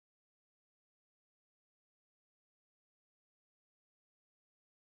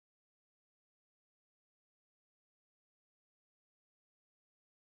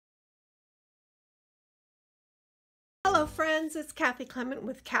Hello friends, it's Kathy Clement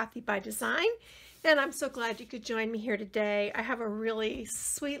with Kathy by Design, and I'm so glad you could join me here today. I have a really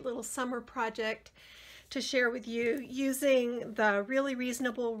sweet little summer project to share with you using the Really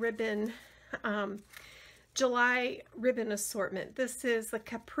Reasonable ribbon, July ribbon assortment. This is the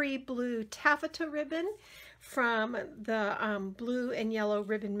Capri Blue Taffeta ribbon from the blue and yellow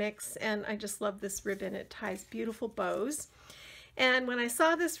ribbon mix, and I just love this ribbon. It ties beautiful bows. And when I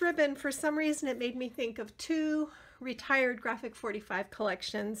saw this ribbon, for some reason it made me think of two retired Graphic 45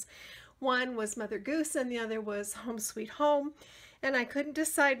 collections. One was Mother Goose and the other was Home Sweet Home, and I couldn't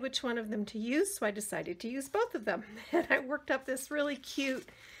decide which one of them to use, so I decided to use both of them. And I worked up this really cute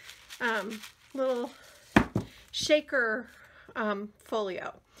little shaker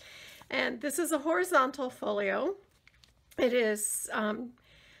folio. And this is a horizontal folio. It is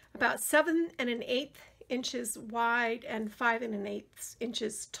about 7 1/8 inches wide and 5 1/8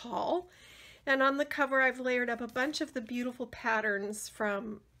 inches tall. And on the cover I've layered up a bunch of the beautiful patterns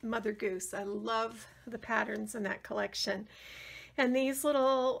from Mother Goose. I love the patterns in that collection. And these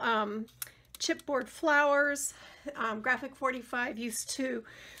little chipboard flowers, Graphic 45 used to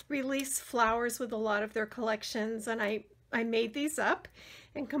release flowers with a lot of their collections, and I made these up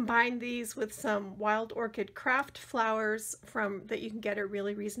and combined these with some wild orchid craft flowers that you can get at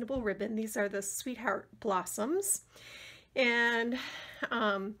Really Reasonable Ribbon. These are the Sweetheart Blossoms. And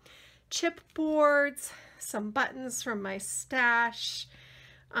chipboards, some buttons from my stash,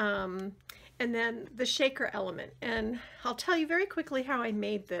 and then the shaker element. And I'll tell you very quickly how I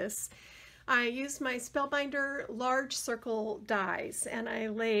made this. I used my Spellbinder large circle dies, and I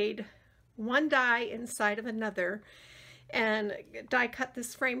laid one die inside of another and die cut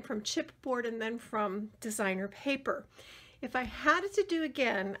this frame from chipboard and then from designer paper. If I had it to do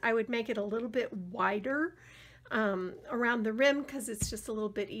again, I would make it a little bit wider around the rim, because it's just a little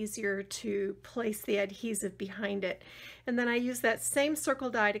bit easier to place the adhesive behind it. And then I use that same circle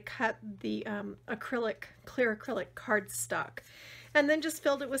die to cut the clear acrylic cardstock, and then just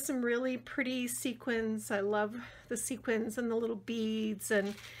filled it with some really pretty sequins. I love the sequins and the little beads,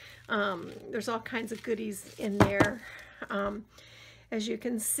 and there's all kinds of goodies in there. As you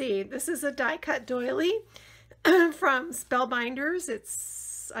can see, this is a die cut doily from Spellbinders.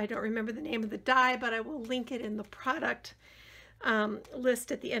 I don't remember the name of the die, but I will link it in the product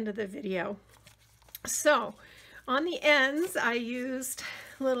list at the end of the video. So on the ends, I used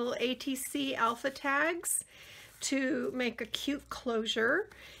little ATC alpha tags to make a cute closure,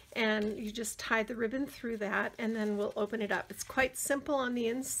 and you just tie the ribbon through that, and then we'll open it up. It's quite simple on the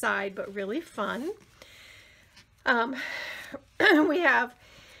inside, but really fun. We have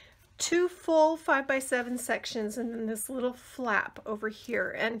two full 5x7 sections and then this little flap over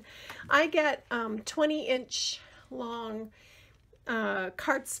here, and I get 20-inch long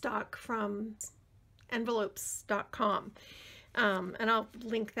cardstock from envelopes.com, and I'll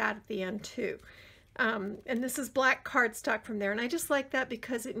link that at the end too. And this is black cardstock from there, and I just like that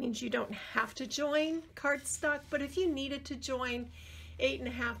because it means you don't have to join cardstock, but if you needed to join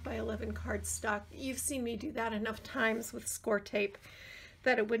 8.5 by 11 cardstock, you've seen me do that enough times with score tape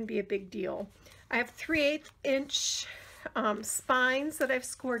that it wouldn't be a big deal. I have 3/8 inch spines that I've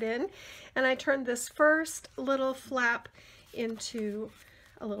scored in, and I turned this first little flap into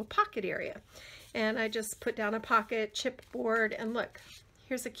a little pocket area, and I just put down a pocket chipboard, and look,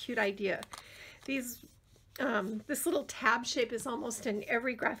 here's a cute idea. This little tab shape is almost in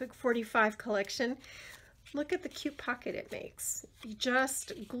every Graphic 45 collection. Look at the cute pocket it makes. You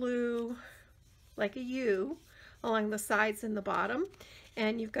just glue like a U along the sides and the bottom,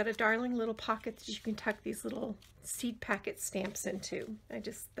 and you've got a darling little pocket that you can tuck these little seed packet stamps into.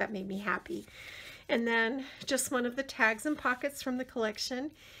 That made me happy. And then just one of the tags and pockets from the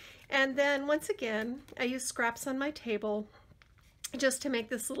collection. And then once again, I use scraps on my table just to make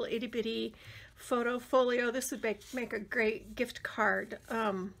this little itty bitty photo folio. This would make a great gift card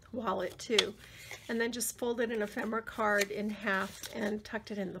wallet too. And then just folded an ephemera card in half and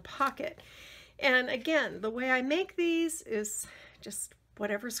tucked it in the pocket. And again, the way I make these is just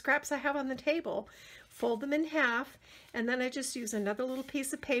whatever scraps I have on the table, fold them in half, and then I just use another little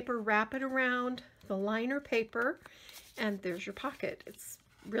piece of paper, wrap it around the liner paper, and there's your pocket. It's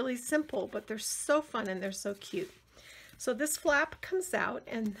really simple, but they're so fun and they're so cute. So this flap comes out,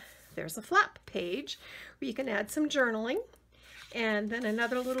 and there's a flap page where you can add some journaling, and then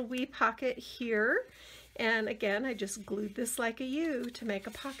another little wee pocket here. And again, I just glued this like a U to make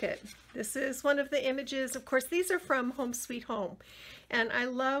a pocket. This is one of the images. Of course, these are from Home Sweet Home, and I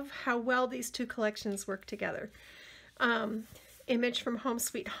love how well these two collections work together. Image from Home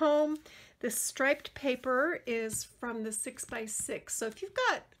Sweet Home. This striped paper is from the 6x6. So if you've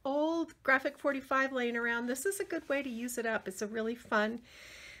got old Graphic 45 laying around, this is a good way to use it up. It's a really fun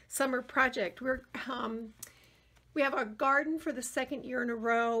summer project. We have our garden for the second year in a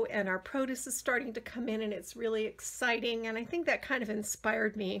row, and our produce is starting to come in, and it's really exciting. And I think that kind of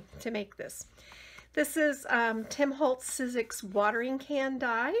inspired me to make this. This is Tim Holtz Sizzix watering can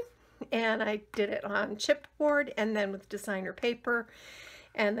die, and I did it on chipboard and then with designer paper,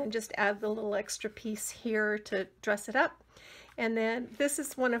 and then just add the little extra piece here to dress it up. And then this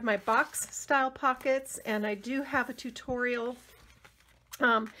is one of my box style pockets, and I do have a tutorial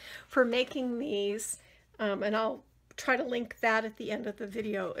for making these, and I'll try to link that at the end of the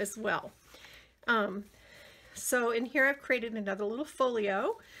video as well. So in here I've created another little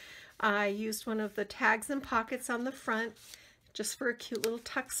folio. I used one of the tags and pockets on the front just for a cute little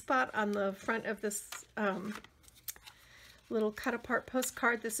tuck spot on the front of this little cut apart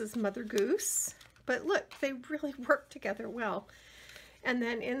postcard. This is Mother Goose, but look, they really work together well. And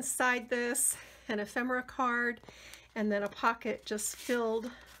then inside this, an ephemera card, and then a pocket just filled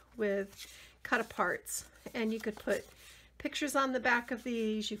with cut aparts. And you could put pictures on the back of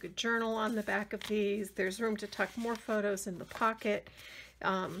these, you could journal on the back of these. There's room to tuck more photos in the pocket.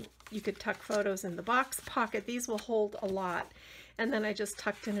 You could tuck photos in the box pocket. These will hold a lot. And then I just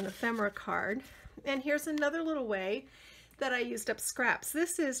tucked in an ephemera card. And here's another little way that I used up scraps.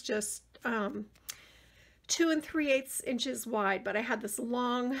 This is just 2 3/8 inches wide, but I had this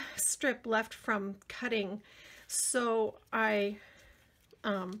long strip left from cutting, so I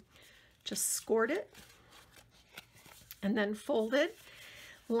just scored it and then folded,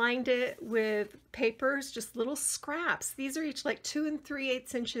 lined it with papers, just little scraps. These are each like 2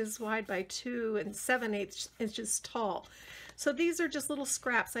 3/8 inches wide by 2 7/8 inches tall. So these are just little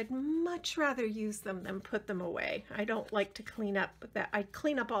scraps. I'd much rather use them than put them away. I don't like to clean up. I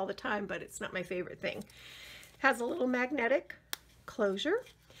clean up all the time, but it's not my favorite thing. Has a little magnetic closure.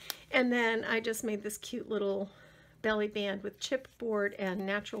 And then I just made this cute little belly band with chipboard and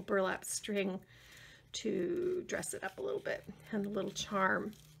natural burlap string to dress it up a little bit. And the little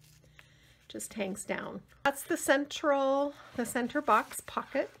charm just hangs down. That's the center box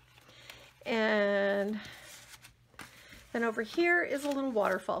pocket. And then over here is a little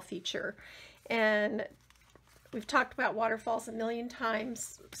waterfall feature. And we've talked about waterfalls a million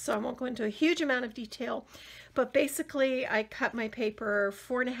times, so I won't go into a huge amount of detail. But basically, I cut my paper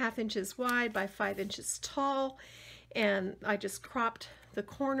 4.5 inches wide by 5 inches tall, and I just cropped the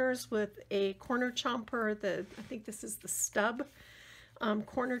corners with a corner chomper. I think this is the stub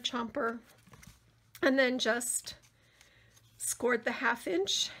corner chomper, and then just scored the 1/2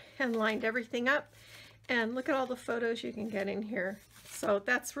 inch and lined everything up. And look at all the photos you can get in here. So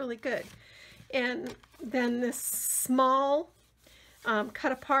that's really good. And then this small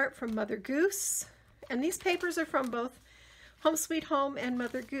cut apart from Mother Goose. And these papers are from both Home Sweet Home and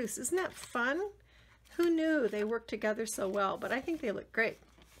Mother Goose. Isn't that fun? Who knew they worked together so well? But I think they look great.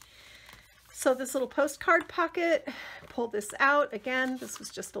 So this little postcard pocket, pulled this out. Again, this was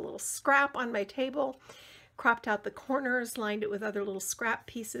just a little scrap on my table. Cropped out the corners, lined it with other little scrap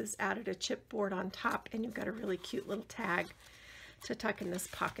pieces, added a chipboard on top, and you've got a really cute little tag to tuck in this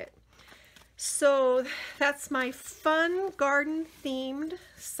pocket. So that's my fun garden themed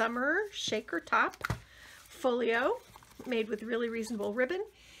summer shaker top folio made with really reasonable ribbon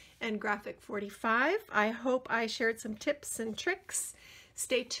and Graphic 45. I hope I shared some tips and tricks.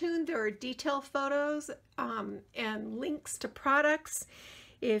 Stay tuned, there are detail photos and links to products.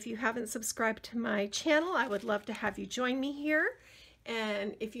 If you haven't subscribed to my channel, I would love to have you join me here.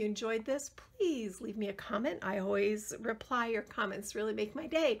 And if you enjoyed this, please leave me a comment. I always reply. Your comments really make my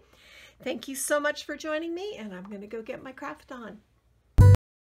day. Thank you so much for joining me, and I'm going to go get my craft on.